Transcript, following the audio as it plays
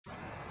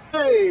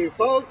Hey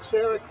folks,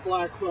 Erick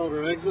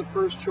Blackwelder, Exit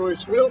First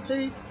Choice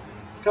Realty,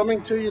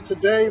 coming to you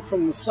today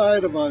from the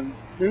site of a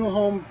new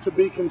home to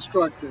be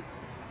constructed.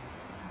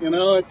 You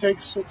know, it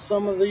takes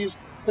some of these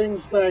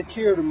things back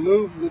here to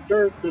move the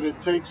dirt that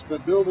it takes to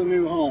build a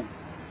new home.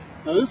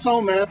 Now this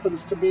home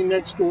happens to be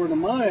next door to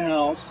my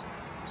house,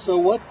 so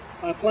what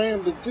I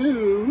plan to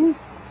do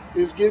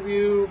is give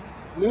you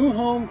new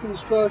home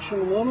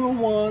construction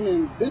 101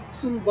 in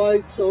bits and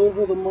bytes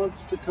over the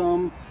months to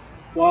come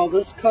while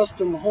this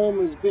custom home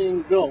is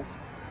being built.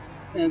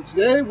 And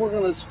today we're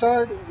going to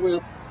start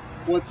with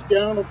what's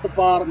down at the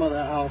bottom of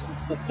the house.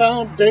 It's the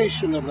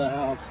foundation of the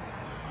house.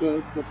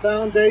 The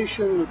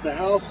foundation that the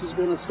house is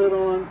going to sit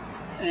on,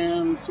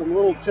 and some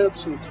little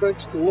tips and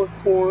tricks to look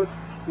for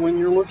when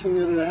you're looking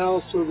at a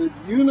house so that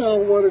you know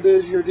what it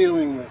is you're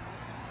dealing with.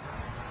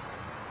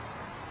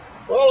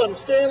 Well, I'm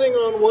standing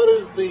on what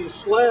is the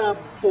slab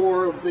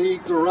for the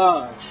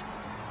garage.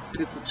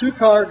 It's a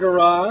two-car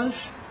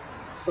garage,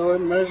 so it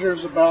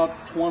measures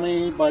about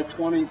 20 by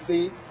 20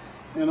 feet.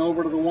 And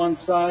over to the one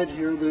side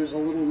here, there's a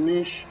little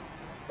niche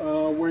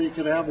where you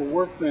could have a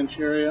workbench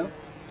area.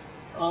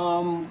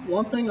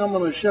 One thing I'm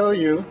going to show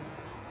you,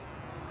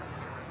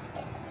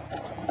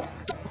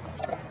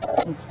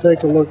 let's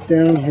take a look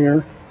down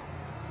here.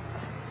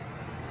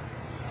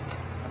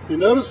 You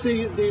notice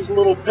these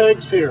little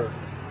pegs here.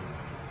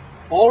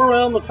 All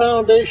around the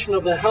foundation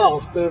of the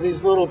house, there are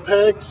these little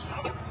pegs.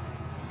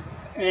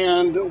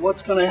 And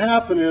what's going to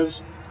happen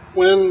is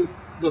when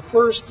the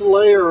first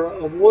layer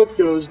of wood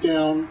goes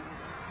down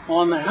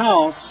on the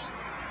house,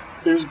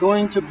 there's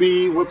going to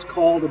be what's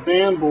called a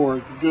band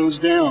board that goes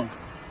down.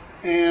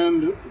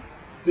 And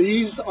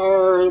these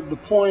are the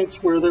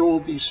points where there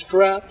will be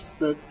straps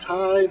that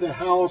tie the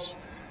house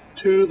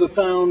to the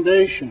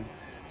foundation.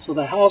 So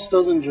the house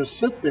doesn't just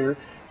sit there,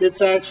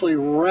 it's actually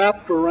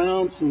wrapped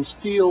around some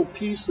steel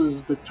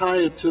pieces that tie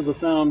it to the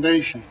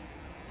foundation.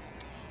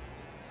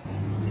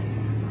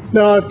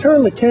 Now I've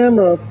turned the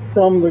camera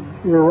from the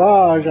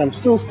garage. I'm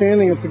still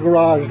standing at the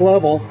garage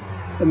level,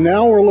 and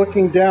now we're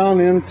looking down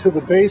into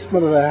the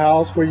basement of the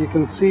house where you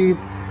can see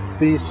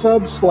the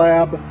sub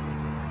slab,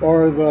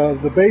 or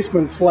the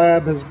basement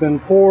slab, has been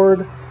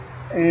poured,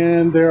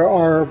 and there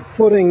are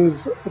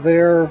footings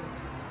there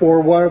for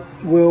what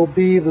will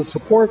be the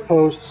support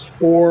posts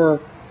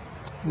for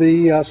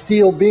the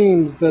steel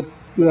beams that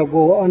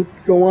will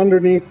go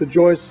underneath the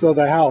joists of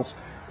the house.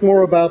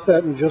 More about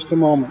that in just a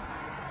moment.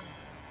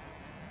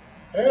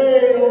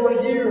 Hey,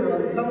 over here,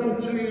 I'm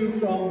coming to you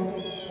from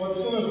what's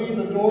going to be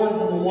the door to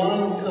the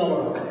wine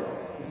cellar.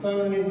 It's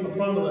underneath the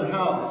front of the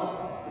house.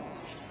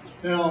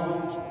 Now,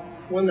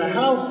 when the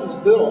house is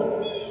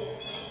built,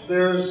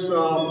 there's,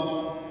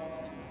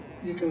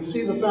 you can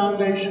see the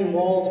foundation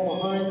walls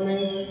behind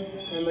me,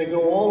 and they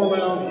go all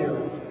around here.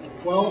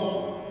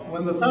 Well,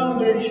 when the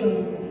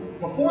foundation,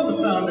 before the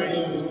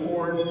foundation is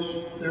poured,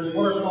 there's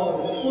what are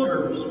called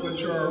footers,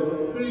 which are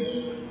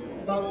big,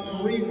 about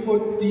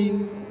 3-foot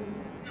deep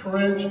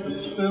trench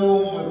that's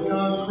filled with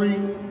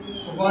concrete,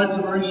 provides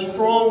a very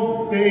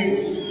strong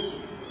base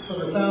for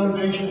the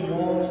foundation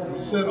walls to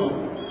sit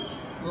on.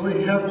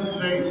 Really hefty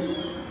base.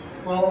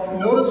 Well,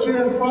 notice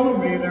here in front of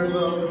me there's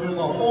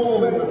a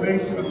hole in the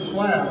basement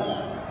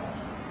slab.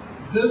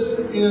 This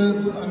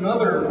is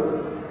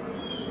another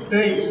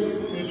base,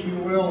 if you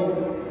will,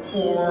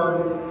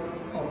 for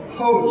a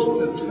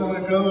post that's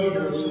going to go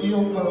here, a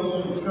steel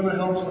post that's going to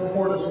help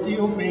support a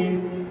steel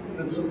beam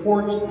that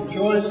supports the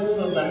joists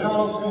of the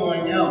house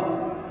going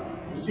out.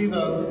 You see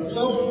the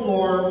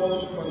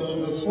subfloor,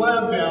 or the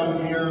slab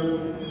down here,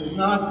 is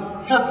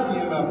not hefty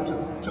enough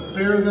to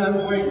bear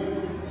that weight.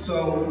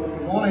 So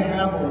you want to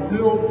have a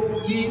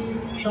real deep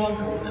chunk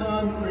of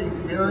concrete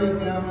buried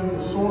down in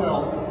the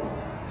soil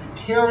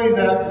to carry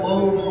that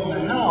load from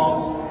the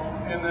house,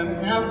 and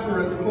then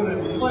after it's put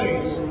in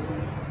place,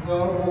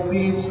 there will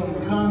be some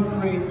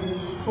concrete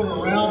put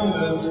around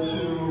this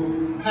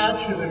to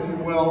patch it, if you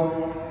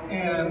will,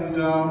 and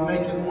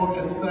make it look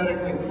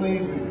aesthetically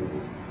pleasing.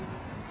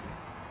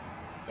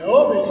 Now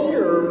over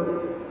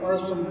here are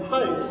some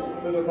pipes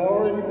that have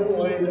already been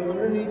laid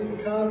underneath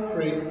the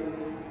concrete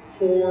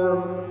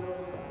for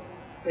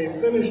a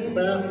finished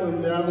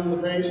bathroom down in the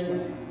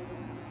basement.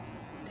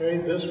 Okay,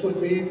 this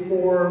would be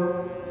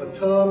for a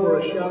tub or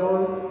a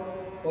shower.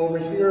 Over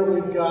here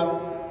we've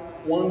got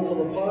one for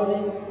the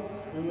potty,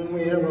 and then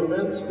we have a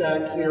vent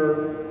stack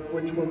here,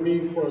 which would be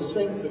for a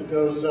sink that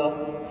goes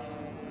up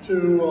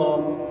to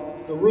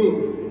the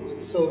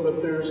roof, so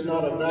that there's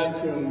not a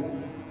vacuum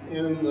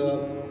in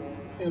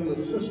the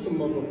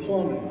system of the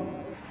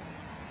plumbing.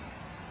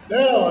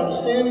 Now I'm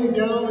standing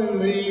down in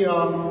the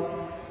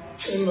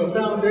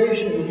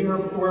foundation here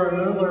where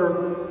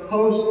another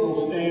post will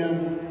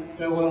stand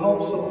that will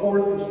help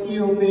support the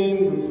steel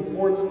beam that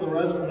supports the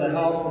rest of the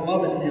house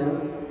above it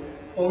here.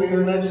 Over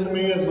here next to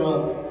me is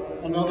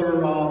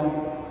another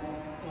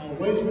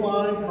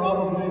waistline,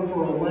 probably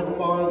for a wet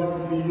bar that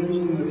can be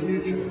used in the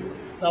future.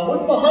 Now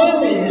look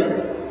behind me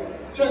here.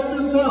 Check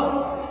this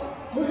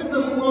out. Look at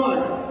this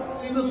line.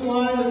 See this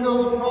line that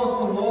goes across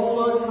the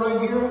wall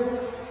right here?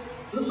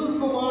 This is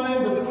the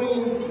line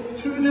between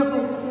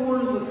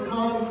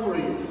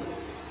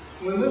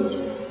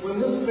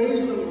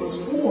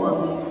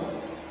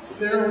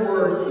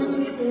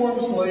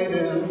forms laid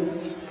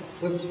in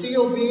with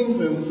steel beams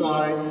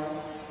inside,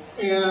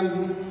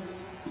 and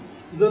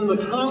then the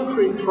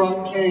concrete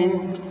truck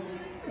came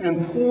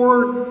and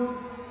poured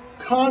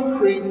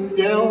concrete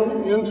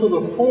down into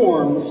the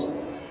forms.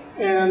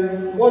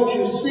 And what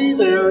you see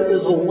there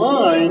is a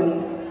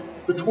line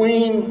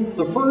between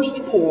the first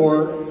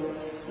pour,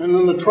 and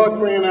then the truck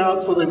ran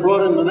out, so they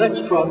brought in the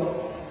next truck,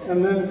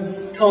 and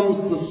then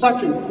comes the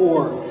second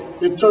pour.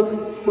 It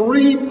took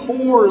 3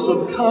 pours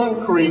of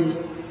concrete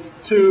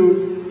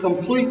to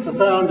complete the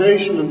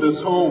foundation of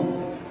this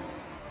home.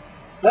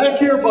 Back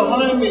here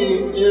behind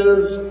me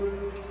is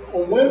a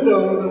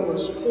window that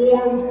was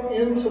formed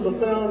into the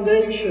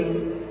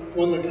foundation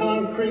when the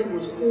concrete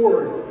was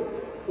poured.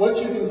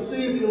 What you can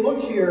see if you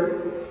look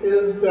here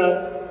is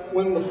that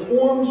when the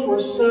forms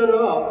were set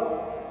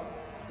up,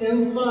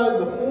 inside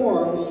the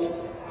forms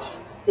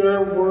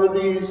there were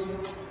these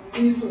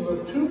pieces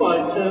of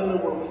 2x10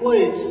 that were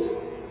placed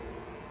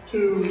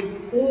to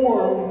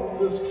form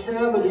this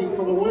cavity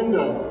for the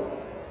window,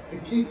 to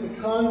keep the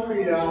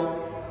concrete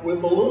out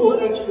with a little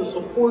extra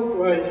support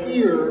right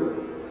here.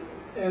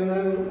 And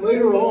then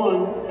later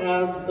on,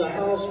 as the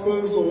house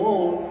moves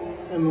along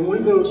and the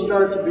windows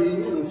start to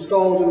be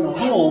installed in the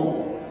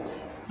home,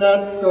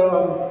 that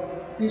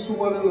piece of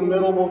wood in the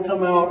middle will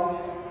come out,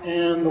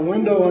 and the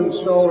window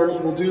installers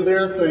will do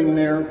their thing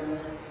there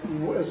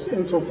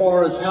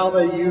insofar as how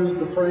they use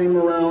the frame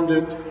around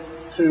it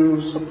to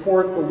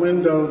support the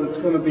window that's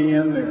going to be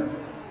in there.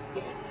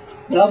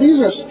 Now these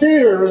are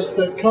stairs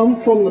that come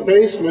from the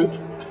basement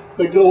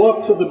that go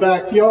up to the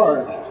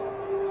backyard.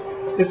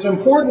 It's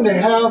important to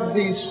have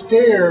these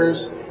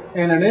stairs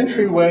and an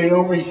entryway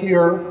over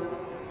here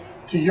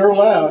to your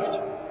left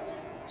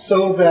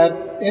so that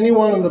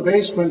anyone in the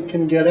basement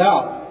can get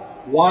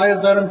out. Why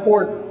is that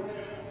important?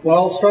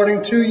 Well,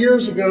 starting 2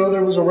 years ago,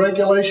 there was a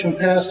regulation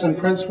passed in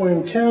Prince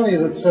William County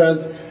that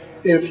says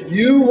if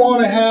you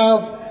want to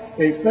have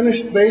a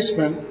finished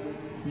basement,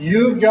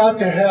 you've got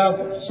to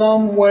have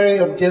some way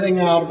of getting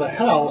out of the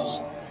house,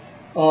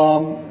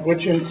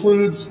 which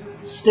includes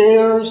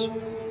stairs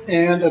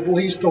and at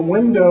least a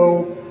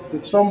window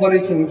that somebody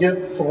can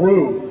get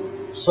through.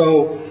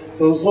 So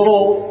those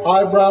little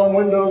eyebrow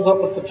windows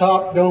up at the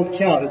top don't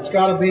count. It's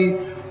got to be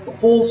a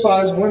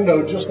full-size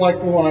window, just like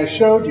the one I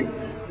showed you.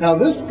 Now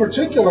this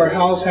particular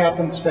house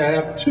happens to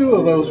have 2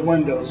 of those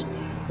windows,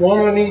 one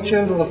on each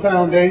end of the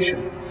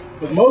foundation.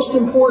 But most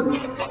important,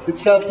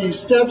 it's got these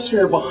steps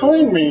here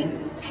behind me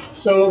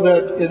so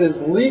that it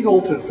is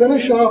legal to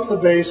finish off the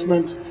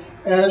basement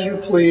as you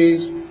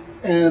please,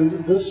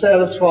 and this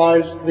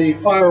satisfies the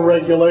fire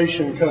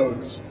regulation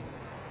codes.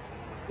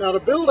 Now to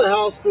build a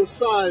house this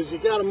size, you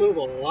got to move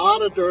a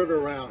lot of dirt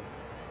around,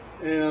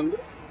 and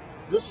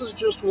this is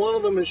just one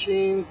of the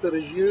machines that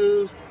is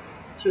used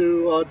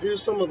to do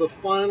some of the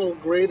final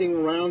grading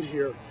around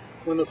here.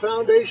 When the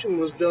foundation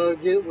was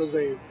dug, it was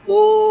a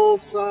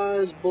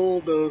full-size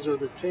bulldozer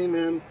that came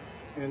in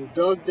and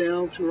dug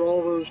down through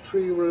all those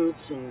tree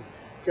roots and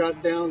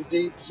got down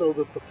deep so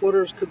that the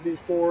footers could be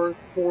poured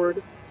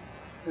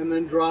and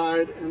then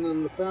dried, and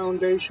then the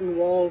foundation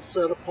walls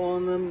set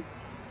upon them,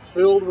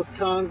 filled with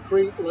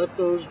concrete, let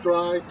those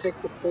dry,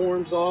 take the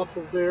forms off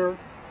of there.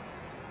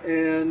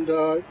 And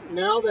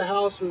now the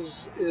house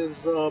is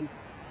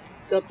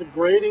got the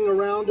grading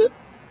around it.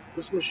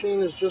 This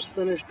machine has just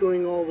finished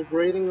doing all the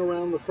grading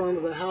around the front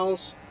of the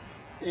house,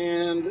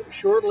 and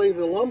shortly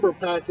the lumber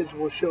package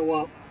will show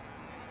up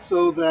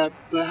so that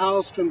the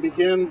house can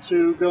begin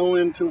to go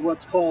into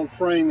what's called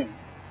framing.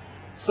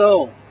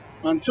 So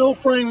until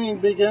framing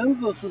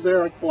begins, this is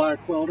Eric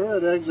Blackwelder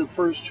at Exit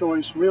First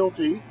Choice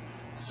Realty,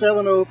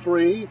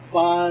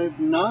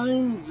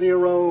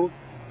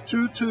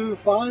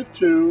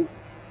 703-590-2252.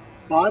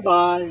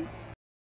 Bye-bye.